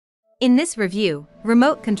In this review,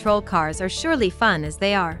 remote control cars are surely fun as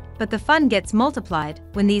they are, but the fun gets multiplied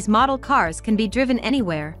when these model cars can be driven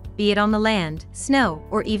anywhere, be it on the land, snow,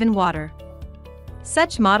 or even water.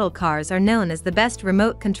 Such model cars are known as the best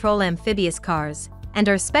remote control amphibious cars, and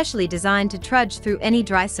are specially designed to trudge through any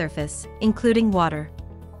dry surface, including water.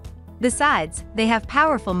 Besides, they have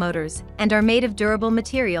powerful motors and are made of durable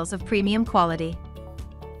materials of premium quality.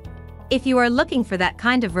 If you are looking for that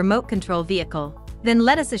kind of remote control vehicle, then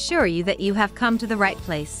let us assure you that you have come to the right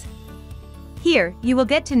place. Here, you will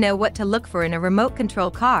get to know what to look for in a remote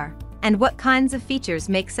control car, and what kinds of features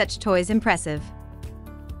make such toys impressive.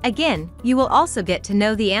 Again, you will also get to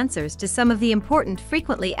know the answers to some of the important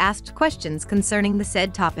frequently asked questions concerning the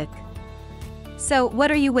said topic. So,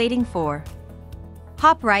 what are you waiting for?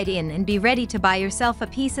 Hop right in and be ready to buy yourself a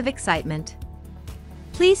piece of excitement.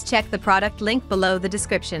 Please check the product link below the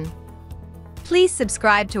description. Please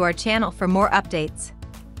subscribe to our channel for more updates.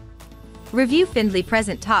 ReviewFindly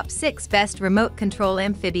present top 6 best remote control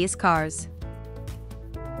amphibious cars.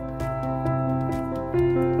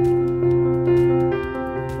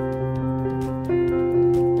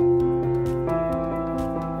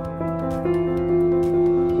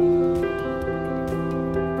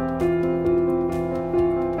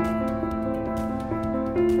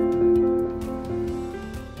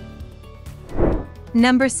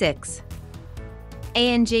 Number 6.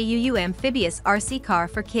 ANJUU Amphibious RC Car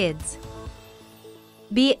for Kids.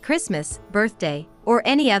 Be it Christmas, birthday, or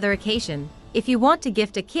any other occasion, if you want to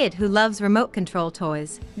gift a kid who loves remote control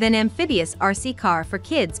toys, then Amphibious RC Car for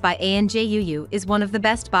Kids by ANJUU is one of the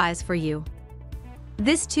best buys for you.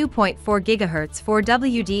 This 2.4 GHz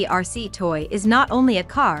 4WD RC toy is not only a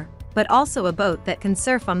car, but also a boat that can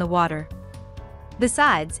surf on the water.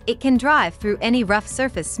 Besides, it can drive through any rough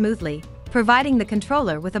surface smoothly, providing the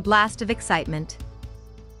controller with a blast of excitement.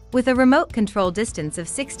 With a remote control distance of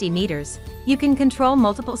 60 meters, you can control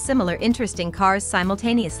multiple similar interesting cars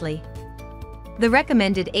simultaneously. The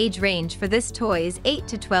recommended age range for this toy is 8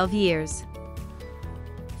 to 12 years.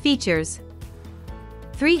 Features: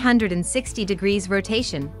 360 degrees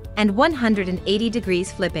rotation and 180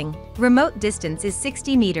 degrees flipping. Remote distance is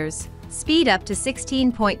 60 meters. Speed up to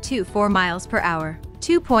 16.24 miles per hour.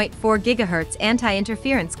 2.4 GHz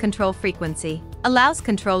anti-interference control frequency. Allows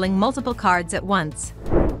controlling multiple cards at once.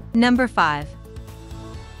 Number 5.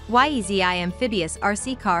 YEZI Amphibious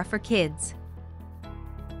RC Car for Kids.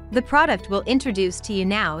 The product we'll introduce to you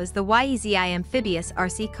now is the YEZI Amphibious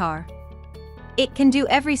RC Car. It can do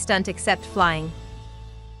every stunt except flying.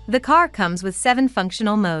 The car comes with 7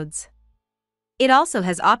 functional modes. It also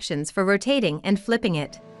has options for rotating and flipping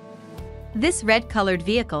it. This red-colored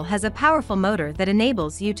vehicle has a powerful motor that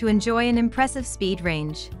enables you to enjoy an impressive speed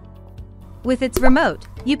range. With its remote,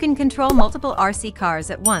 you can control multiple RC cars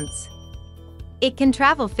at once. It can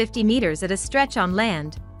travel 50 meters at a stretch on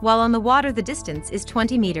land, while on the water the distance is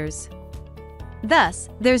 20 meters. Thus,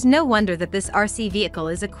 there's no wonder that this RC vehicle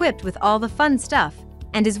is equipped with all the fun stuff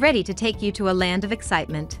and is ready to take you to a land of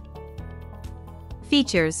excitement.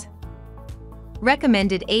 Features: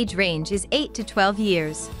 recommended age range is 8 to 12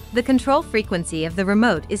 years. The control frequency of the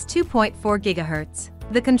remote is 2.4 GHz.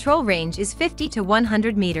 The control range is 50 to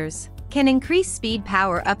 100 meters. Can increase speed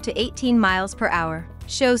power up to 18 miles per hour.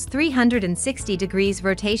 Shows 360 degrees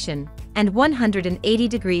rotation and 180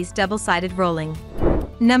 degrees double-sided rolling.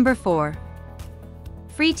 Number 4.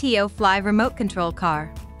 FreeTO Fly Remote Control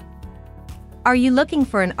Car. Are you looking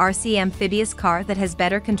for an RC amphibious car that has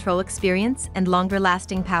better control experience and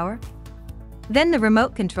longer-lasting power? Then the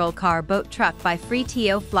Remote Control Car Boat Truck by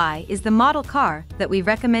FreeTO Fly is the model car that we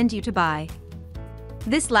recommend you to buy.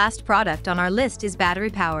 This last product on our list is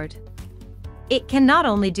battery-powered. It can not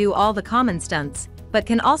only do all the common stunts, but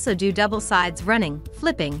can also do double sides running,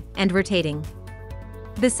 flipping, and rotating.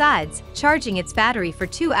 Besides, charging its battery for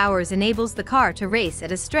 2 hours enables the car to race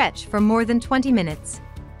at a stretch for more than 20 minutes.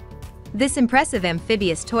 This impressive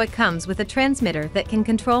amphibious toy comes with a transmitter that can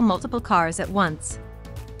control multiple cars at once.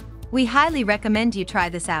 We highly recommend you try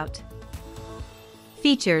this out.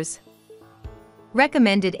 Features: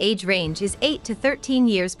 recommended age range is 8 to 13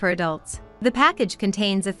 years per adults. The package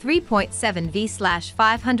contains a 3.7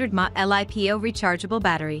 V/500 mAh LiPo rechargeable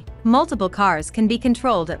battery. Multiple cars can be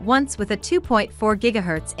controlled at once with a 2.4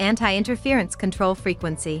 GHz anti-interference control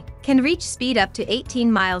frequency. Can reach speed up to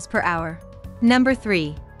 18 miles per hour. Number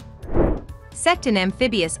 3. Seckton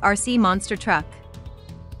Amphibious RC Monster Truck.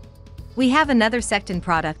 We have another Seckton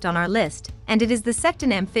product on our list, and it is the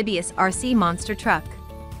Seckton Amphibious RC Monster Truck.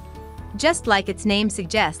 Just like its name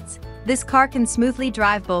suggests, this car can smoothly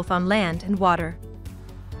drive both on land and water.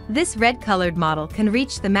 This red-colored model can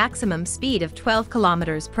reach the maximum speed of 12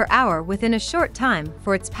 kilometers per hour within a short time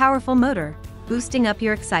for its powerful motor, boosting up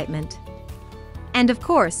your excitement. And of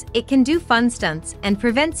course, it can do fun stunts and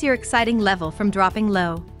prevents your exciting level from dropping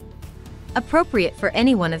low. Appropriate for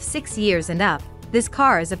anyone of 6 years and up, this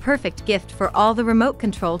car is a perfect gift for all the remote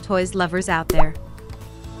control toys lovers out there.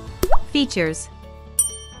 Features: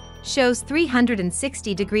 shows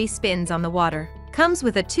 360-degree spins on the water, comes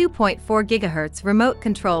with a 2.4 GHz remote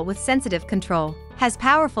control with sensitive control, has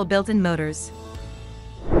powerful built-in motors.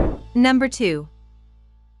 Number 2.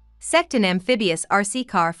 Seckton Amphibious RC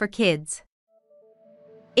Car for Kids.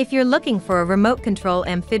 If you're looking for a remote control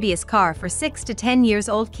amphibious car for 6 to 10 years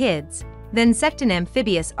old kids, then Seckton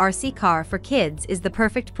Amphibious RC Car for Kids is the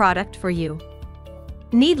perfect product for you.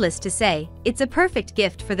 Needless to say, it's a perfect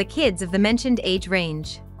gift for the kids of the mentioned age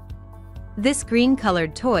range. This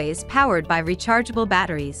green-colored toy is powered by rechargeable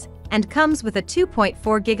batteries and comes with a 2.4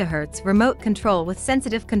 GHz remote control with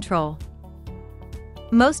sensitive control.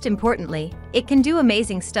 Most importantly, it can do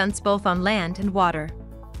amazing stunts both on land and water.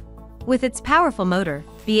 With its powerful motor,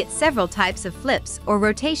 be it several types of flips or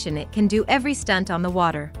rotation, it can do every stunt on the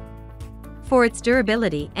water. For its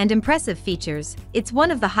durability and impressive features, it's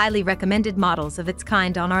one of the highly recommended models of its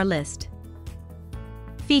kind on our list.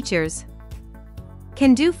 Features: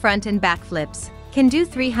 can do front and back flips, can do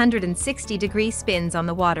 360-degree spins on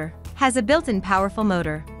the water, has a built-in powerful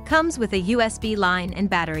motor, comes with a USB line and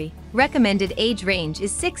battery. Recommended age range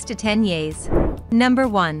is 6 to 10 years. Number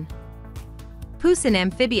 1. Pussan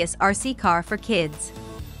Amphibious RC Car for Kids.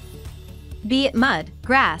 Be it mud,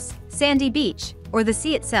 grass, sandy beach, or the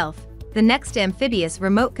sea itself, the next amphibious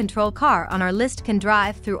remote control car on our list can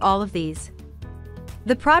drive through all of these.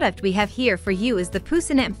 The product we have here for you is the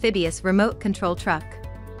Pussan Amphibious Remote Control Truck.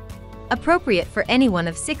 Appropriate for anyone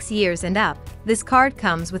of 6 years and up, this car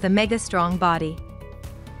comes with a mega strong body.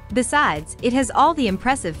 Besides, it has all the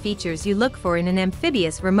impressive features you look for in an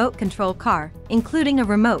amphibious remote control car, including a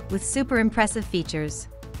remote with super impressive features.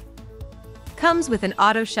 Comes with an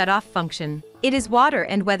auto shut-off function. It is water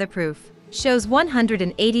and weatherproof. Shows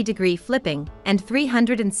 180-degree flipping and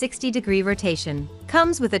 360-degree rotation.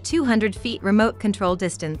 Comes with a 200 feet remote control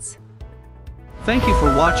distance. Thank you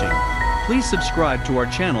for watching. Please subscribe to our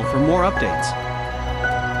channel for more updates.